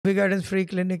सूफी guidance free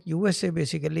clinic USA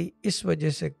basically इस वजह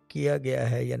से किया गया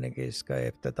है, यानी कि इसका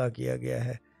इफ्तिताह किया गया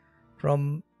है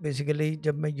फ्रॉम बेसिकली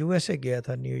जब मैं यूएसए गया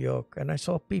था New York, and I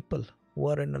saw people who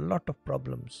are in a lot of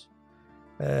problems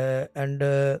and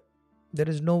there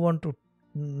is no one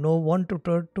two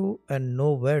turn to and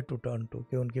know where to turn to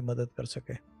कि उनकी मदद कर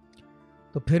सके।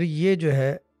 तो फिर ये जो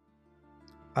है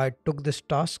आई took this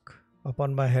task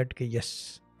upon my head कि yes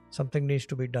something needs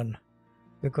to be done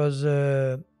because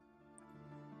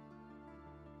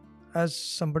as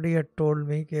somebody had told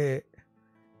me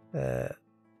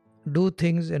do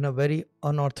things in a very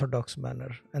unorthodox manner,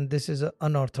 and this is an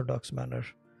unorthodox manner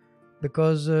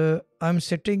because I'm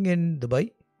sitting in Dubai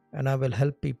and I will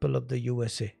help people of the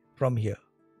USA from here।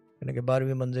 यानी कि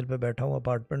 12वीं मंजिल पे बैठा हूँ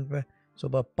apartment में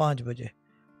सुबह 5 बजे,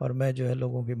 और मैं जो है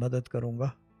लोगों की मदद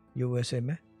करूँगा यूएसए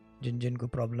में जिन जिन को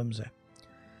प्रॉब्लम्स हैं।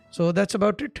 So that's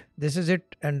about it. This is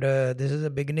it, and this is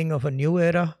the beginning of a new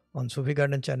era on Sufi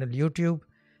Garden channel YouTube.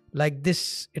 Like this,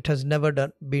 it has never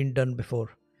been done before.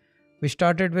 We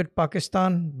started with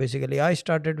Pakistan. Basically, I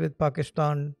started with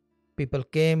Pakistan. People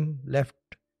came,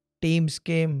 left. Teams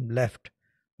came, left.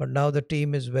 But now the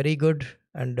team is very good,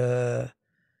 and a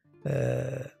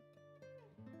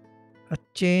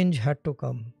change had to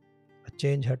come. A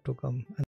change had to come.